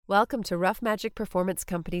Welcome to Rough Magic Performance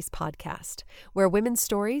Company's podcast, where women's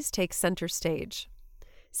stories take center stage.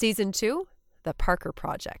 Season 2, The Parker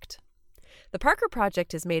Project. The Parker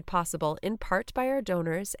Project is made possible in part by our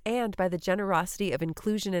donors and by the generosity of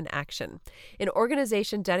Inclusion in Action, an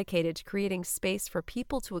organization dedicated to creating space for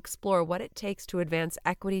people to explore what it takes to advance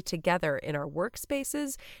equity together in our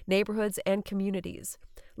workspaces, neighborhoods, and communities.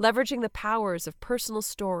 Leveraging the powers of personal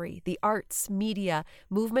story, the arts, media,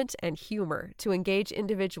 movement, and humor to engage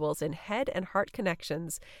individuals in head and heart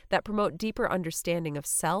connections that promote deeper understanding of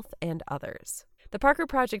self and others. The Parker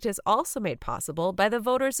Project is also made possible by the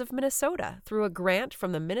voters of Minnesota through a grant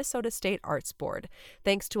from the Minnesota State Arts Board,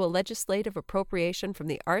 thanks to a legislative appropriation from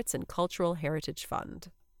the Arts and Cultural Heritage Fund.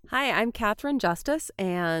 Hi, I'm Catherine Justice,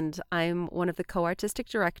 and I'm one of the co-artistic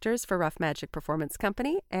directors for Rough Magic Performance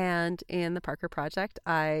Company, and in the Parker Project,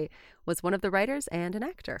 I was one of the writers and an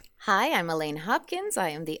actor. Hi, I'm Elaine Hopkins. I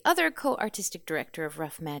am the other co-artistic director of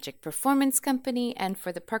Rough Magic Performance Company, and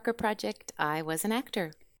for the Parker Project, I was an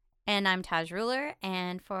actor. And I'm Taj Ruler,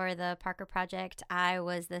 and for the Parker Project, I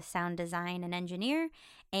was the sound design and engineer,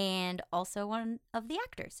 and also one of the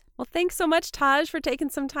actors. Well, thanks so much, Taj, for taking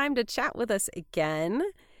some time to chat with us again.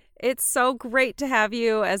 It's so great to have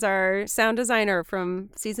you as our sound designer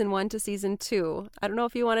from season 1 to season 2. I don't know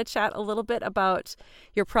if you want to chat a little bit about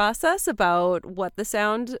your process, about what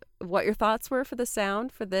your thoughts were for the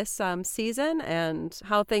sound for this season, and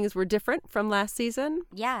how things were different from last season.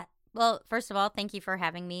 Yeah. Well, first of all, thank you for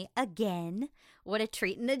having me again. What a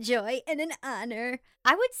treat and a joy and an honor.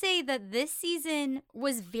 I would say that this season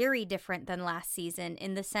was very different than last season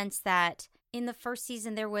in the sense that in the first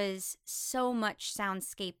season, there was so much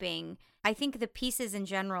soundscaping. I think the pieces in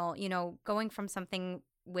general, going from something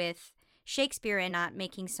with Shakespeare and not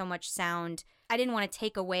making so much sound, I didn't want to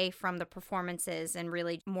take away from the performances and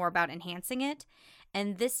really more about enhancing it.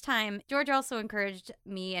 And this time, George also encouraged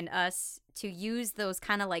me and us to use those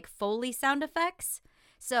kind of like Foley sound effects.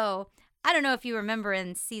 So I don't know if you remember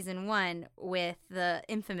in season 1 with the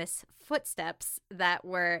infamous footsteps that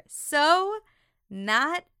were so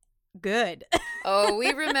not good. Oh,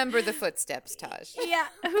 we remember the footsteps, Taj. Yeah,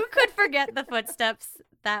 who could forget the footsteps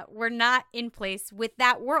that were not in place with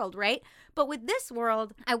that world, right? But with this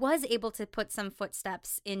world, I was able to put some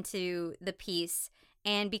footsteps into the piece.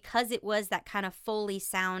 And because it was that kind of Foley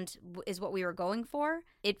sound is what we were going for,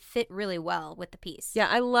 it fit really well with the piece. Yeah,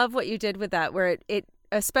 I love what you did with that, where it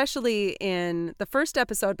especially in the first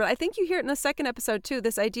episode, but I think you hear it in the second episode too,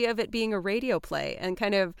 this idea of it being a radio play and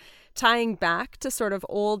kind of tying back to sort of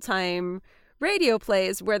old time radio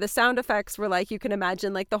plays where the sound effects were like, you can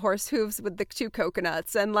imagine like the horse hooves with the 2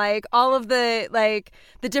 coconuts and like all of the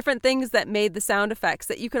different things that made the sound effects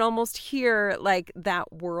that you can almost hear like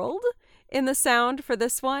that world in the sound for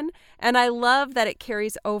this one. And I love that it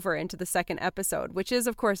carries over into the second episode, which is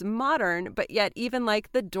of course modern, but yet even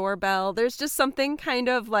like the doorbell, there's just something kind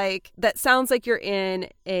of like that sounds like you're in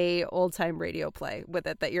a old time radio play with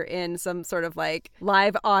it, that you're in some sort of like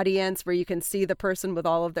live audience where you can see the person with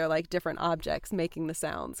all of their like different objects making the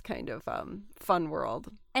sounds, kind of fun world.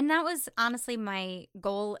 And that was honestly my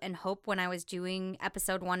goal and hope when I was doing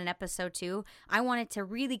episode 1 and episode 2. I wanted to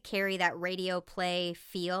really carry that radio play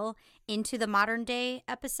feel into the modern day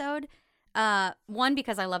episode. One,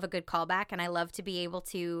 because I love a good callback and I love to be able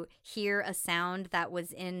to hear a sound that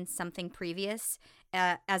was in something previous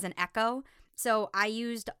as an echo. So I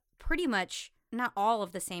used pretty much not all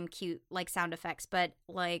of the same cute like sound effects, but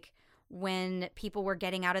like when people were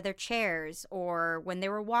getting out of their chairs or when they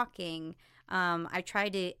were walking. I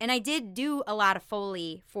tried to, and I did do a lot of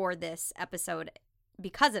Foley for this episode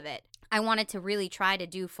because of it. I wanted to really try to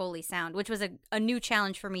do Foley sound, which was a new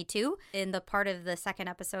challenge for me too. In the part of the second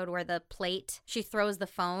episode where the plate, she throws the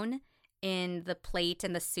phone in the plate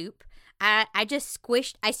and the soup. I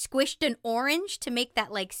squished an orange to make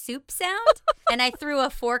that like soup sound. And I threw a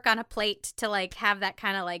fork on a plate to like have that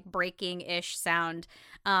kind of like breaking-ish sound.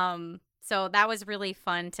 So that was really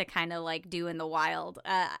fun to kind of like do in the wild.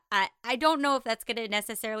 I don't know if that's going to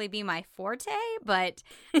necessarily be my forte, but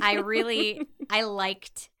I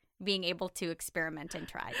liked being able to experiment and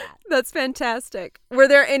try that. That's fantastic. Were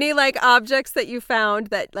there any like objects that you found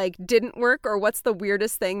that like didn't work, or what's the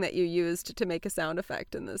weirdest thing that you used to make a sound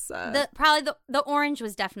effect in this? Probably the orange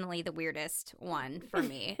was definitely the weirdest one for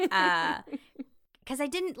me. Because I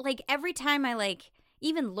didn't like every time I like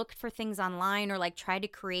even looked for things online or like tried to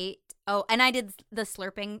create. Oh, and I did the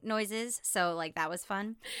slurping noises, so like that was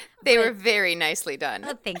fun. They were very nicely done.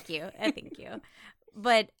 Thank you. Thank you.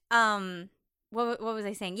 But what was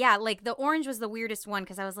I saying? Yeah, like the orange was the weirdest one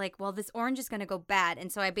because I was like, well, this orange is going to go bad.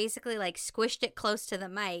 And so I basically like squished it close to the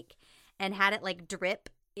mic and had it like drip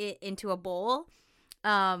into a bowl.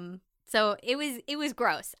 So it was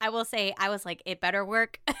gross. I will say, I was like, it better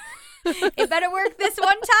work. It better work this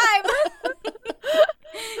one time.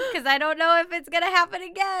 Because I don't know if it's going to happen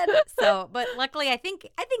again. So, but luckily I think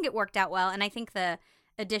it worked out well. And I think the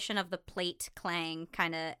addition of the plate clang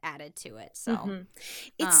kind of added to it. So,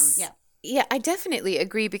 yeah, I definitely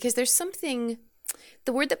agree, because there's something,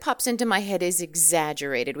 the word that pops into my head is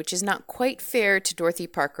exaggerated, which is not quite fair to Dorothy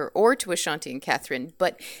Parker or to Ashanti and Catherine,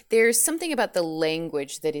 but there's something about the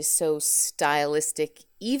language that is so stylistic,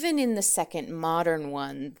 even in the second modern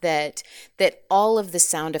one, that all of the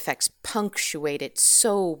sound effects punctuate it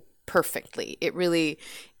so perfectly. It really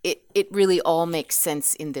all makes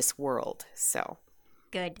sense in this world. So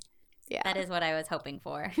good. Yeah. That is what I was hoping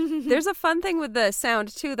for. There's a fun thing with the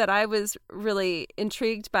sound, too, that I was really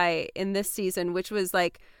intrigued by in this season, which was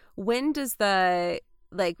like, when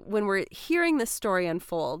we're hearing the story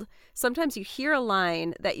unfold, sometimes you hear a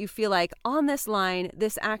line that you feel like, on this line,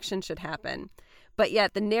 this action should happen. But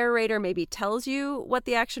yet the narrator maybe tells you what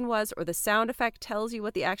the action was, or the sound effect tells you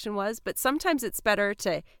what the action was. But sometimes it's better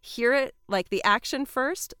to hear it, like the action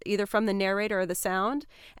first, either from the narrator or the sound,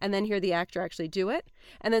 and then hear the actor actually do it.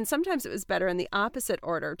 And then sometimes it was better in the opposite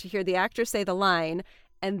order, to hear the actor say the line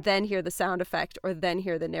and then hear the sound effect, or then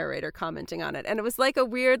hear the narrator commenting on it. And it was like a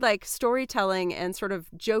weird like storytelling and sort of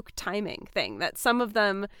joke timing thing that some of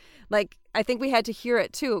them, like, I think we had to hear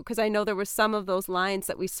it too, because I know there were some of those lines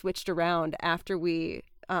that we switched around after we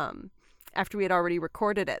had already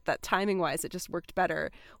recorded it, that timing wise it just worked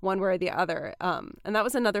better one way or the other. And that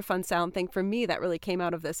was another fun sound thing for me that really came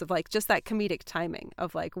out of this, of like just that comedic timing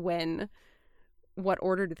of like what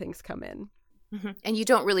order do things come in. Mm-hmm. And you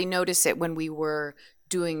don't really notice it when we were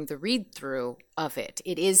doing the read through of it.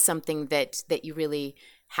 It is something that you really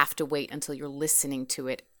have to wait until you're listening to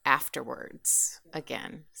it afterwards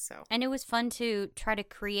again. So, and it was fun to try to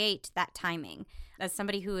create that timing. As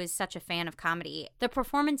somebody who is such a fan of comedy, the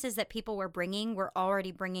performances that people were bringing were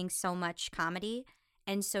already bringing so much comedy.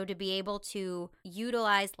 And so to be able to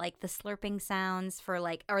utilize like the slurping sounds for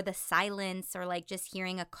like, or the silence, or like just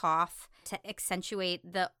hearing a cough to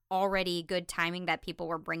accentuate the already good timing that people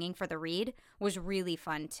were bringing for the read was really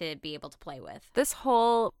fun to be able to play with. This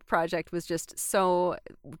whole project was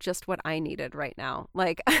just what I needed right now.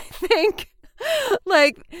 Like, I think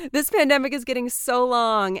like this pandemic is getting so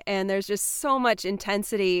long and there's just so much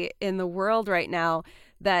intensity in the world right now,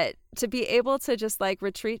 that to be able to just like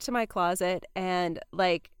retreat to my closet and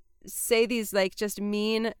like say these like just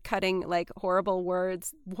mean cutting like horrible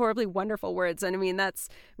words, horribly wonderful words. And I mean, we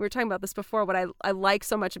were talking about this before. What I like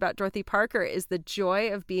so much about Dorothy Parker is the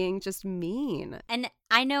joy of being just mean. And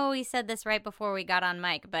I know we said this right before we got on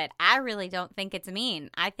mic, but I really don't think it's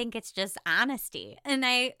mean. I think it's just honesty. And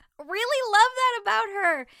I really love that about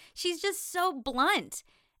her. She's just so blunt.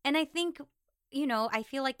 And I think, you know, I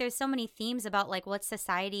feel like there's so many themes about like what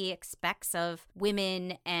society expects of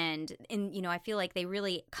women, and you know, I feel like they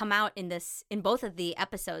really come out in both of the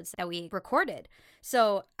episodes that we recorded.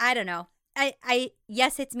 So I don't know. I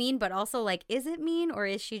yes, it's mean, but also like, is it mean, or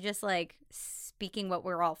is she just like speaking what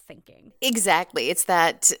we're all thinking? Exactly. It's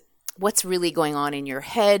that what's really going on in your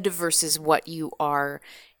head versus what you are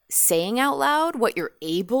saying out loud, what you're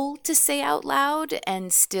able to say out loud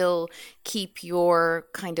and still keep your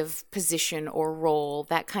kind of position or role,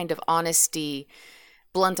 that kind of honesty,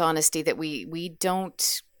 blunt honesty that we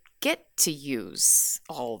don't get to use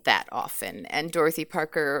all that often. And Dorothy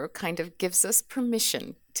Parker kind of gives us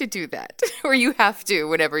permission to do that, or you have to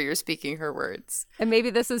whenever you're speaking her words. And maybe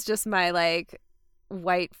this is just my like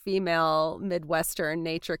white female Midwestern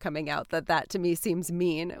nature coming out, that to me seems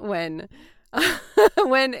mean when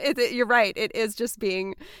you're right, it is just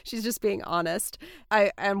she's just being honest.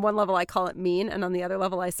 On one level I call it mean, and on the other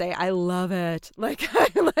level I say I love it. Like I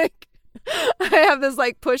have this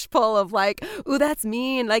like push pull of like, ooh, that's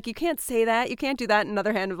mean. Like you can't say that, you can't do that. And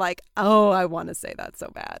another hand of like, oh, I want to say that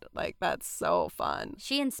so bad. Like that's so fun.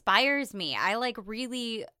 She inspires me.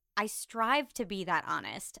 I strive to be that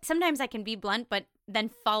honest. Sometimes I can be blunt, but then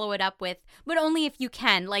follow it up with, but only if you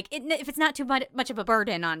can, like if it's not too much of a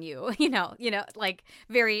burden on you, you know, like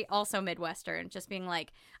very also Midwestern, just being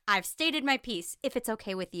like, I've stated my piece. If it's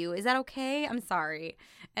okay with you, is that okay? I'm sorry.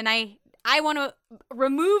 And I want to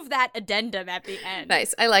remove that addendum at the end.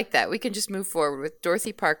 Nice. I like that. We can just move forward with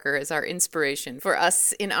Dorothy Parker as our inspiration for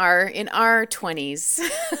us in our 20s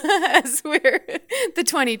as we're the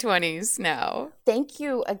 2020s now. Thank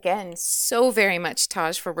you again so very much,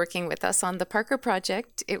 Taj, for working with us on the Parker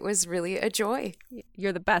Project. It was really a joy.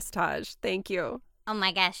 You're the best, Taj. Thank you. Oh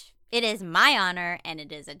my gosh. It is my honor, and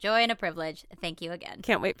it is a joy and a privilege. Thank you again.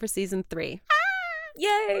 Can't wait for season 3.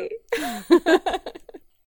 Yay!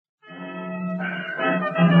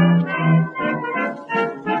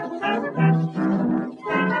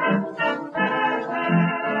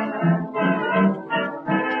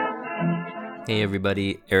 Hey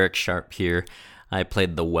everybody, Eric Sharp here. I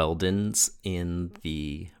played the Weldons in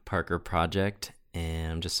the Parker Project,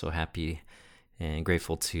 and I'm just so happy and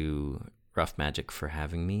grateful to Rough Magic for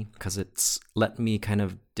having me, because it's let me kind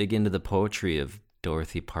of dig into the poetry of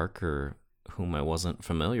Dorothy Parker, whom I wasn't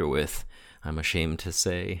familiar with, I'm ashamed to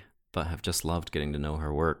say, but have just loved getting to know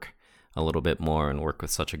her work a little bit more and work with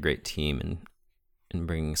such a great team and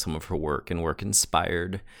bringing some of her work and work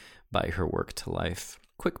inspired by her work to life.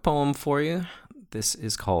 Quick poem for you. This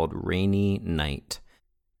is called Rainy Night.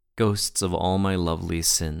 Ghosts of all my lovely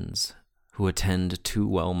sins, who attend too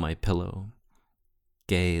well my pillow.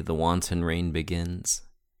 Gay the wanton rain begins,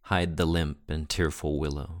 hide the limp and tearful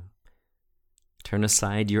willow. Turn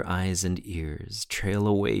aside your eyes and ears, trail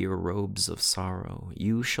away your robes of sorrow.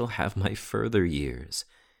 You shall have my further years,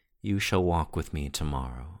 you shall walk with me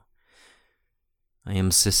tomorrow. I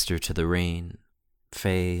am sister to the rain,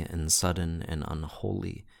 fey and sudden and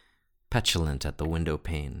unholy, petulant at the window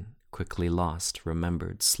pane, quickly lost,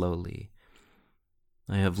 remembered slowly.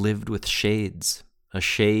 I have lived with shades, a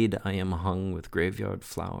shade I am hung with graveyard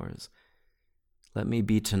flowers. Let me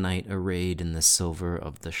be tonight arrayed in the silver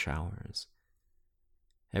of the showers.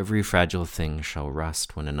 Every fragile thing shall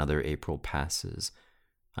rust when another April passes.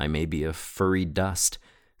 I may be a furry dust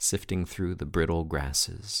sifting through the brittle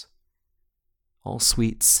grasses. All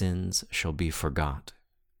sweet sins shall be forgot.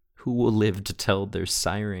 Who will live to tell their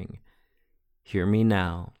sighing? Hear me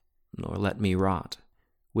now, nor let me rot,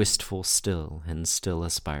 wistful still and still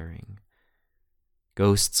aspiring.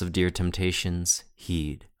 Ghosts of dear temptations,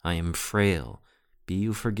 heed, I am frail, be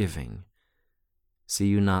you forgiving. See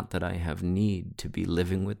you not that I have need to be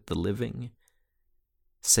living with the living?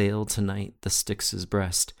 Sail tonight the Styx's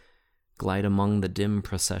breast, glide among the dim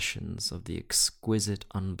processions of the exquisite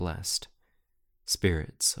unblessed,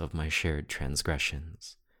 spirits of my shared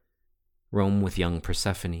transgressions. Roam with young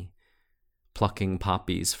Persephone, plucking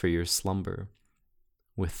poppies for your slumber.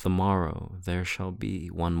 With the morrow there shall be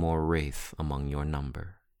one more wraith among your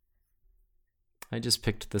number. I just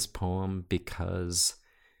picked this poem because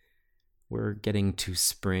we're getting to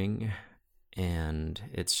spring, and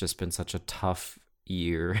it's just been such a tough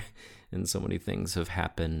year, and so many things have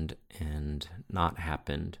happened and not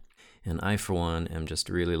happened. And I, for one, am just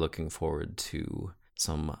really looking forward to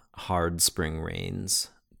some hard spring rains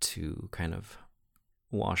to kind of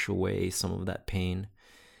wash away some of that pain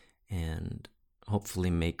and hopefully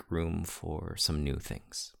make room for some new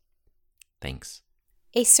things. Thanks.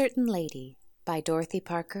 A Certain Lady by Dorothy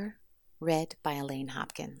Parker, read by Elaine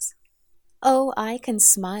Hopkins. Oh, I can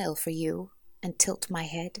smile for you and tilt my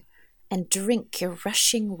head and drink your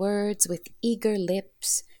rushing words with eager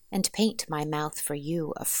lips and paint my mouth for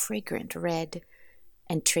you a fragrant red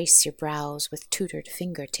and trace your brows with tutored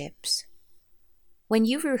fingertips. When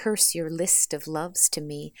you rehearse your list of loves to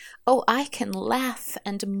me, oh, I can laugh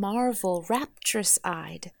and marvel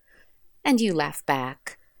rapturous-eyed, and you laugh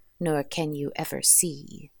back, nor can you ever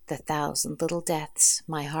see the 1,000 little deaths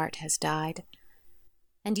my heart has died.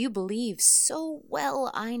 And you believe so well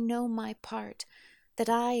I know my part, that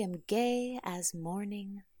I am gay as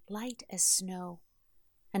morning, light as snow,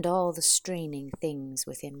 and all the straining things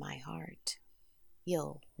within my heart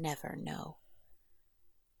you'll never know.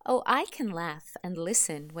 Oh, I can laugh and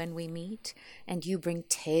listen when we meet, and you bring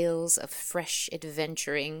tales of fresh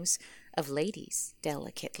adventurings, of ladies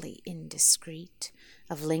delicately indiscreet,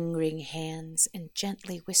 of lingering hands and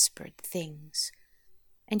gently whispered things.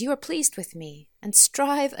 And you are pleased with me, and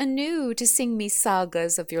strive anew to sing me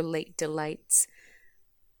sagas of your late delights.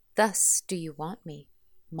 Thus do you want me,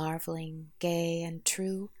 marveling, gay and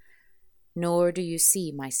true, nor do you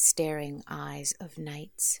see my staring eyes of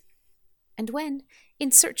nights. And when, in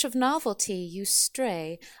search of novelty, you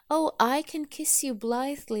stray, oh, I can kiss you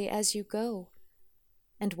blithely as you go.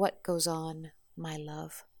 And what goes on, my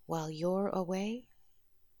love, while you're away,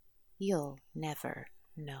 you'll never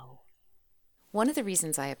know. One of the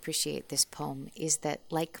reasons I appreciate this poem is that,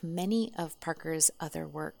 like many of Parker's other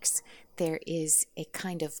works, there is a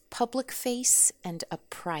kind of public face and a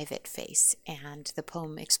private face, and the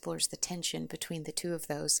poem explores the tension between the two of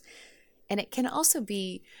those. And it can also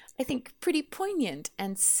be, I think, pretty poignant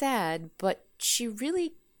and sad, but she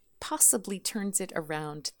really possibly turns it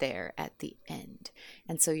around there at the end.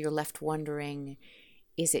 And so you're left wondering,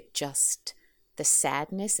 is it just the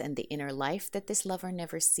sadness and the inner life that this lover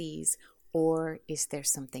never sees, or is there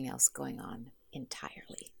something else going on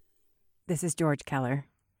entirely? This is George Keller,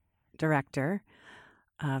 director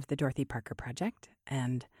of the Dorothy Parker Project,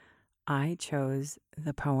 and I chose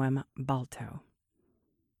the poem Balto,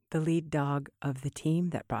 the lead dog of the team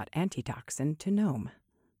that brought antitoxin to Nome,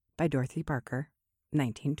 by Dorothy Parker,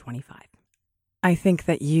 1925. I think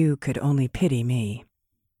that you could only pity me,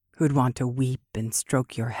 who'd want to weep and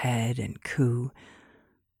stroke your head and coo,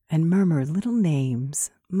 and murmur little names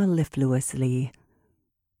mellifluously,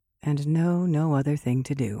 and know no other thing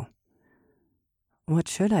to do. What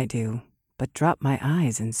should I do but drop my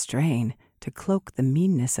eyes and strain to cloak the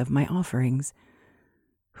meanness of my offerings?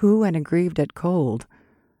 Who and aggrieved at cold,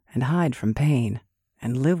 and hide from pain,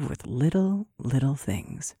 and live with little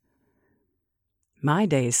things. My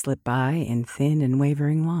days slip by in thin and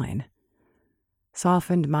wavering line,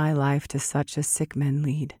 softened my life to such as sick men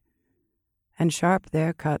lead, and sharp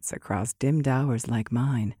their cuts across dimmed hours like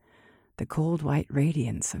mine, the cold white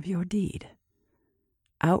radiance of your deed.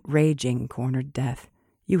 Outraging cornered death,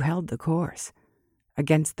 you held the course,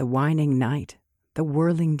 against the whining night, the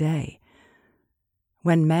whirling day.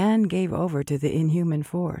 When man gave over to the inhuman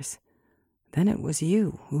force, then it was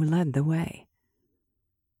you who led the way.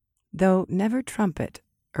 Though never trumpet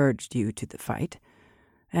urged you to the fight,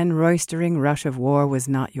 and roistering rush of war was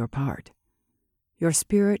not your part, your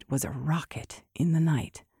spirit was a rocket in the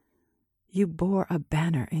night. You bore a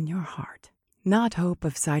banner in your heart. Not hope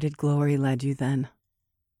of sighted glory led you then.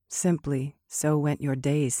 Simply so went your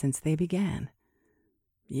days since they began.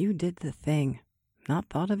 You did the thing, not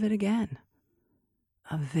thought of it again.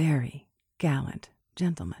 A very gallant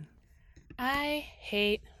gentleman. I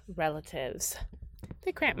hate relatives.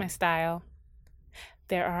 They cramp my style.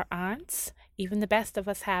 There are aunts, even the best of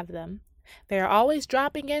us have them. They are always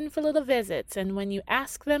dropping in for little visits, and when you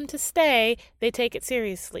ask them to stay, they take it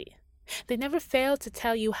seriously. They never fail to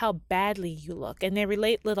tell you how badly you look, and they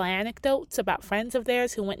relate little anecdotes about friends of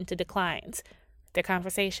theirs who went into declines. Their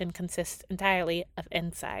conversation consists entirely of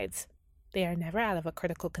insides. They are never out of a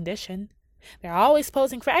critical condition. They're always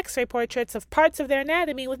posing for x-ray portraits of parts of their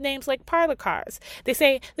anatomy with names like parlor cars. They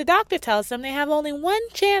say the doctor tells them they have only 1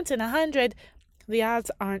 chance in 100. The odds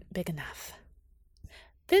aren't big enough.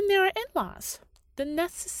 Then there are in-laws, the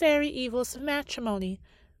necessary evils of matrimony.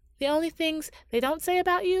 The only things they don't say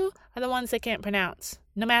about you are the ones they can't pronounce.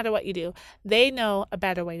 No matter what you do, they know a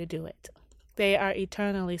better way to do it. They are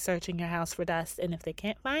eternally searching your house for dust, and if they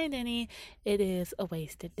can't find any, it is a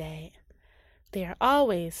wasted day. They are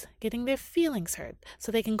always getting their feelings hurt, so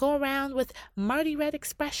they can go around with Marty Red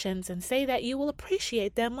expressions and say that you will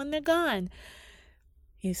appreciate them when they're gone.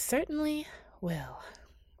 You certainly will.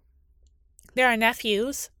 There are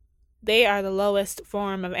nephews. They are the lowest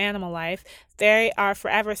form of animal life. They are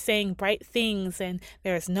forever saying bright things, and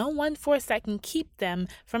there is no one force that can keep them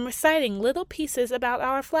from reciting little pieces about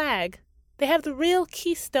our flag. They have the real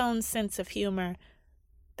Keystone sense of humor.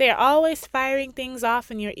 They are always firing things off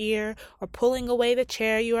in your ear or pulling away the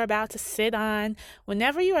chair you are about to sit on.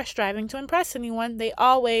 Whenever you are striving to impress anyone, they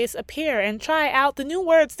always appear and try out the new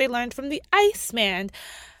words they learned from the Iceman.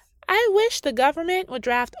 I wish the government would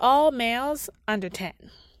draft all males under 10.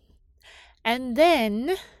 And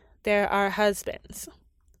then there are husbands.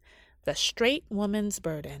 The straight woman's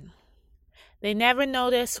burden. They never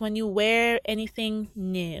notice when you wear anything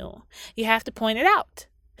new. You have to point it out.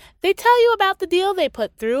 They tell you about the deal they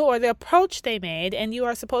put through or the approach they made, and you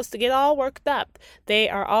are supposed to get all worked up. They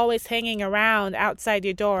are always hanging around outside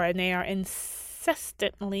your door, and they are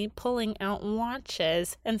insistently pulling out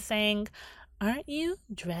watches and saying, "Aren't you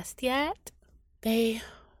dressed yet?" They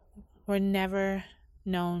were never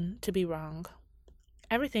known to be wrong.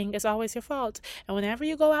 Everything is always your fault, and whenever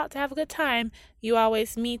you go out to have a good time, you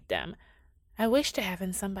always meet them. I wish to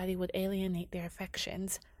heaven somebody would alienate their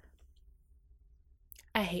affections.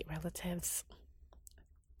 I hate relatives.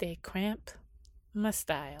 They cramp my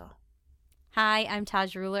style. Hi, I'm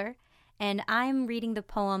Taj Ruler, and I'm reading the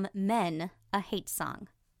poem Men, a Hate Song,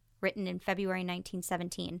 written in February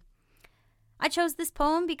 1917. I chose this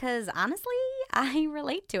poem because, honestly, I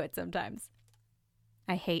relate to it sometimes.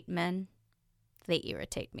 I hate men. They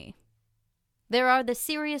irritate me. There are the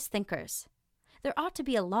serious thinkers. There ought to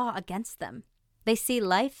be a law against them. They see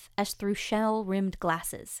life as through shell-rimmed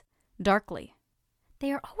glasses, darkly.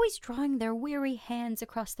 They are always drawing their weary hands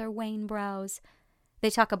across their wan brows. They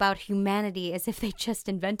talk about humanity as if they just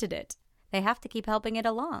invented it. They have to keep helping it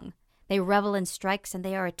along. They revel in strikes, and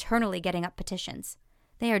they are eternally getting up petitions.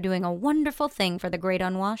 They are doing a wonderful thing for the great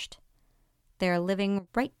unwashed. They are living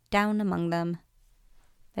right down among them.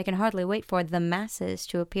 They can hardly wait for the masses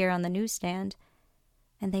to appear on the newsstand.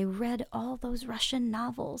 And they read all those Russian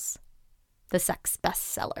novels, the sex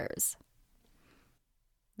bestsellers.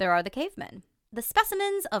 There are the cavemen, the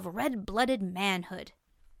specimens of red-blooded manhood.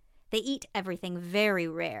 They eat everything very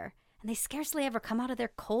rare, and they scarcely ever come out of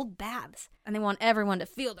their cold baths, and they want everyone to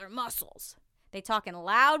feel their muscles. They talk in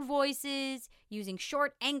loud voices, using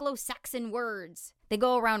short Anglo-Saxon words. They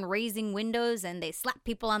go around raising windows and they slap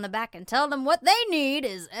people on the back and tell them what they need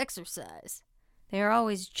is exercise. They are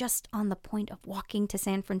always just on the point of walking to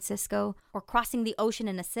San Francisco, or crossing the ocean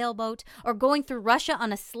in a sailboat, or going through Russia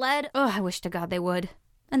on a sled. Oh, I wish to God they would.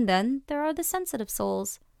 And then there are the sensitive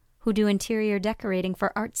souls, who do interior decorating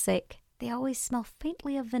for art's sake. They always smell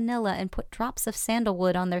faintly of vanilla and put drops of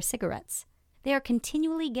sandalwood on their cigarettes. They are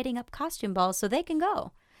continually getting up costume balls so they can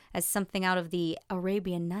go, as something out of the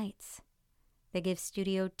Arabian Nights. They give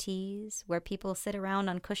studio teas, where people sit around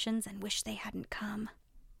on cushions and wish they hadn't come.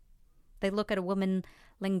 They look at a woman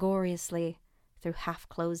languorously through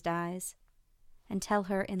half-closed eyes and tell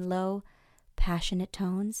her in low, passionate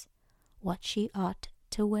tones what she ought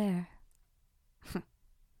to wear.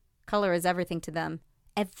 Color is everything to them.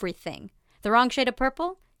 Everything. The wrong shade of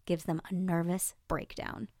purple gives them a nervous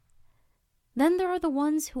breakdown. Then there are the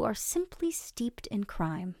ones who are simply steeped in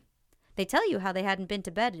crime. They tell you how they hadn't been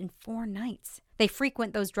to bed in 4 nights. They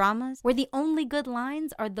frequent those dramas where the only good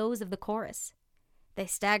lines are those of the chorus. They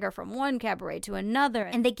stagger from one cabaret to another,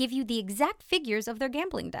 and they give you the exact figures of their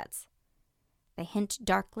gambling debts. They hint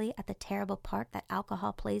darkly at the terrible part that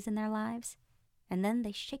alcohol plays in their lives, and then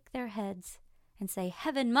they shake their heads and say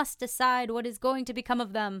heaven must decide what is going to become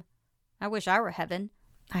of them. I wish I were heaven.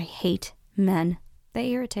 I hate men. They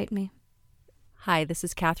irritate me. Hi, this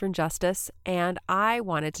is Catherine Justice, and I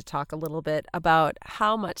wanted to talk a little bit about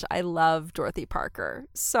how much I love Dorothy Parker.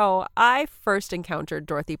 So I first encountered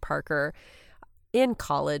Dorothy Parker in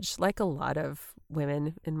college, like a lot of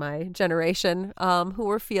women in my generation, who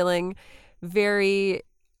were feeling very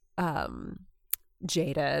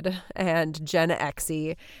jaded and Gen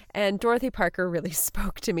X-y. And Dorothy Parker really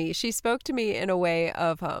spoke to me. She spoke to me in a way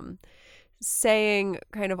of saying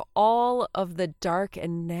kind of all of the dark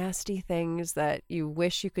and nasty things that you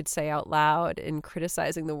wish you could say out loud in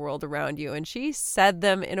criticizing the world around you. And she said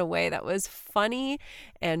them in a way that was funny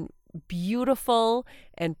and beautiful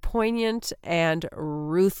and poignant and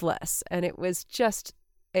ruthless. And it was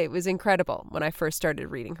incredible when I first started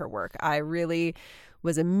reading her work. I really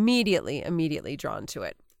was immediately drawn to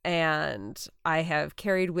it. And I have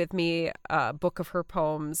carried with me a book of her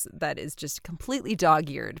poems that is just completely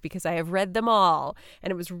dog-eared because I have read them all. And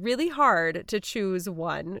it was really hard to choose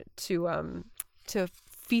one to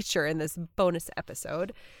feature in this bonus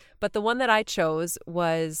episode. But the one that I chose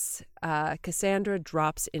was Cassandra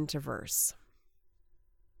Drops into Verse.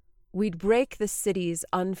 We'd break the city's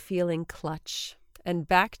unfeeling clutch, and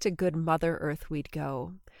back to good Mother Earth we'd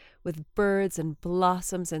go, with birds and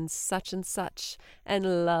blossoms and such,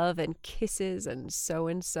 and love and kisses and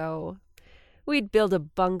so. We'd build a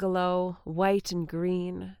bungalow, white and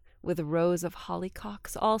green, with rows of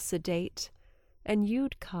hollyhocks all sedate, and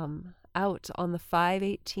you'd come out on the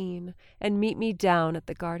 518 and meet me down at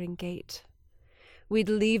the garden gate. We'd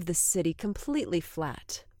leave the city completely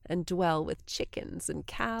flat and dwell with chickens and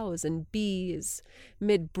cows and bees,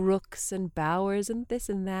 mid brooks and bowers and this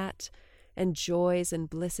and that, and joys and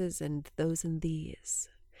blisses and those and these.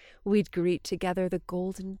 We'd greet together the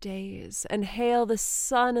golden days and hail the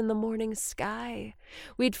sun in the morning sky.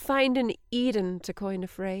 We'd find an Eden, to coin a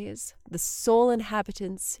phrase, the sole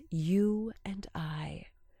inhabitants, you and I.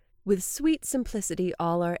 With sweet simplicity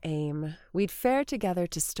all our aim, we'd fare together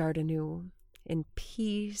to start anew, in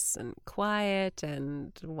peace and quiet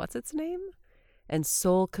and what's its name? And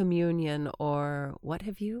soul communion, or what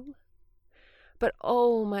have you? But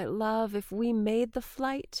oh, my love, if we made the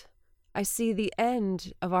flight, I see the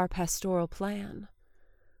end of our pastoral plan.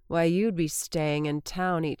 Why, you'd be staying in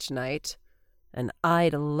town each night, and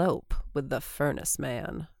I'd elope with the furnace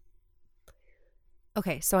man.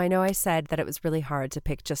 Okay, so I know I said that it was really hard to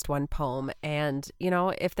pick just one poem, and,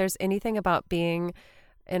 if there's anything about being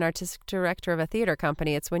an artistic director of a theater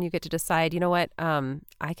company, it's when you get to decide,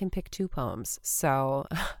 I can pick 2 poems. So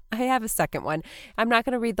I have a second one. I'm not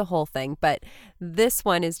going to read the whole thing, but this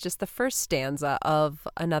one is just the first stanza of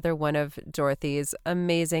another one of Dorothy's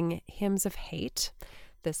amazing hymns of hate.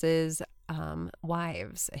 This is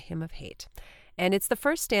Wives, a Hymn of Hate. And it's the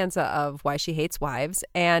first stanza of Why She Hates Wives.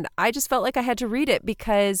 And I just felt like I had to read it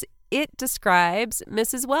because it describes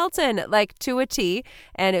Mrs. Welton, like to a T.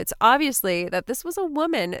 And it's obviously that this was a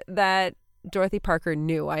woman that Dorothy Parker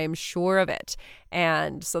knew. I am sure of it.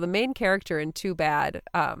 And so the main character in Too Bad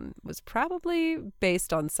was probably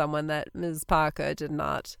based on someone that Ms. Parker did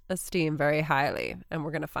not esteem very highly. And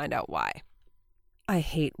we're going to find out why. I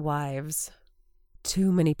hate wives.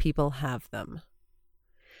 Too many people have them.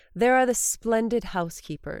 There are the splendid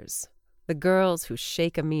housekeepers, the girls who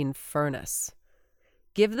shake a mean furnace.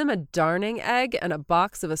 Give them a darning egg and a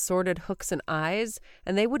box of assorted hooks and eyes,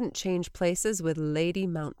 and they wouldn't change places with Lady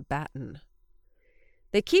Mountbatten.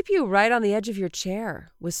 They keep you right on the edge of your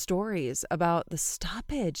chair with stories about the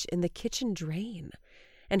stoppage in the kitchen drain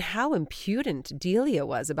and how impudent Delia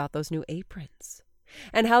was about those new aprons,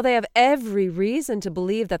 and how they have every reason to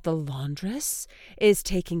believe that the laundress is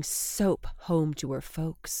taking soap home to her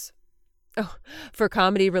folks. Oh, for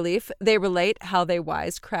comedy relief, they relate how they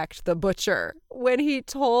wisecracked the butcher when he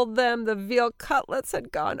told them the veal cutlets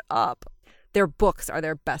had gone up. Their books are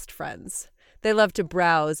their best friends. They love to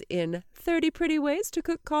browse in 30 Pretty Ways to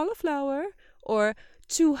Cook Cauliflower or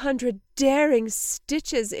 200 Daring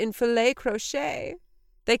Stitches in Filet Crochet.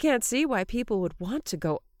 They can't see why people would want to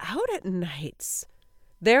go out at nights.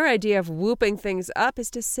 Their idea of whooping things up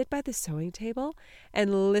is to sit by the sewing table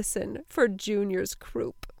and listen for Junior's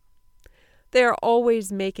croup. They are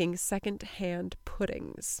always making second-hand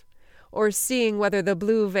puddings or seeing whether the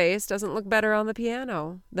blue vase doesn't look better on the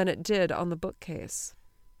piano than it did on the bookcase.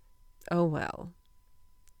 Oh well,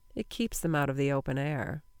 it keeps them out of the open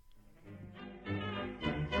air.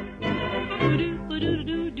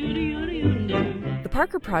 The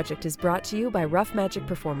Parker Project is brought to you by Rough Magic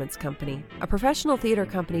Performance Company, a professional theater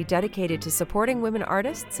company dedicated to supporting women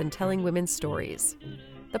artists and telling women's stories.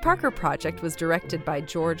 The Parker Project was directed by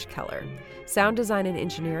George Keller, sound design and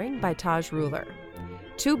engineering by Taj Ruler.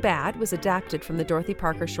 Too Bad was adapted from the Dorothy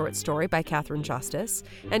Parker short story by Catherine Justice,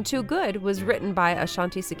 and Too Good was written by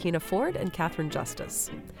Ashanti Sakina Ford and Catherine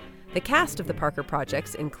Justice. The cast of the Parker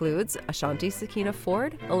Projects includes Ashanti Sakina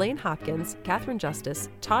Ford, Elaine Hopkins, Catherine Justice,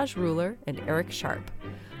 Taj Ruler, and Eric Sharp.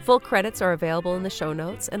 Full credits are available in the show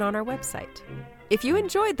notes and on our website. If you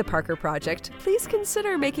enjoyed the Parker Project, please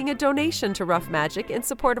consider making a donation to Rough Magic in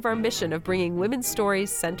support of our mission of bringing women's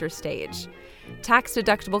stories center stage.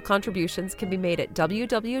 Tax-deductible contributions can be made at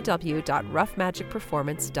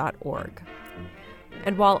www.roughmagicperformance.org.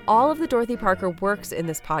 And while all of the Dorothy Parker works in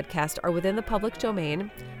this podcast are within the public domain,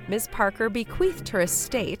 Ms. Parker bequeathed her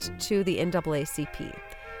estate to the NAACP.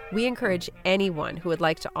 We encourage anyone who would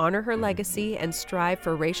like to honor her legacy and strive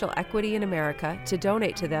for racial equity in America to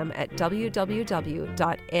donate to them at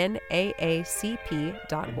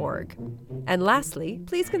www.naacp.org. And lastly,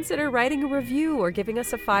 please consider writing a review or giving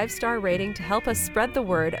us a 5-star rating to help us spread the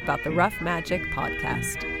word about the Rough Magic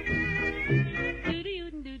podcast.